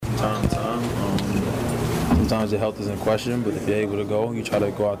time to time. Sometimes your health is in question, but if you're able to go, you try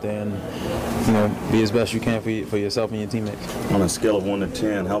to go out there and, be as best you can for yourself and your teammates. On a scale of 1 to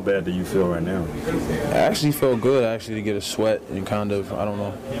 10, how bad do you feel right now? I actually feel good, to get a sweat and kind of,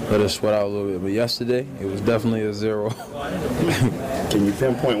 let it sweat out a little bit. But yesterday, it was definitely a 0. Can you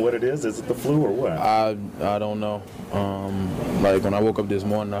pinpoint what it is? Is it the flu or what? I don't know. When I woke up this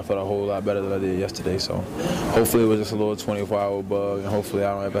morning, I felt a whole lot better than I did yesterday. So hopefully it was just a little 24-hour bug, and hopefully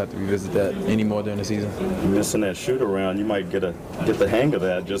I don't ever have to revisit that anymore during the season. Missing that shoot around, you might get the hang of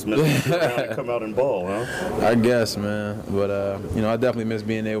that. Just missing the shoot around and come out and ball, huh? I guess, man. But I definitely miss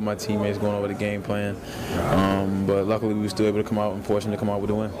being there with my teammates, going over the game plan. But luckily we were still able to come out and fortunate to come out with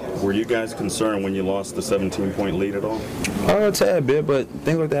a win. Were you guys concerned when you lost the 17-point lead at all? A tad bit, but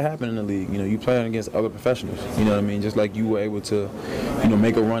things like that happen in the league. You play against other professionals. You know what I mean? Just like you were able to,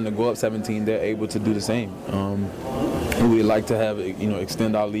 make a run to go up 17, they're able to do the same. We'd like to have,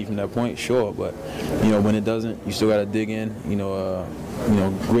 extend our lead from that point, sure. But, when it doesn't, you still got to dig in,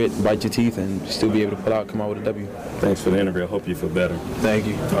 grit, bite your teeth, and still be able to come out with a W. Thanks for the interview. I hope you feel better. Thank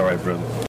you. All right, brother.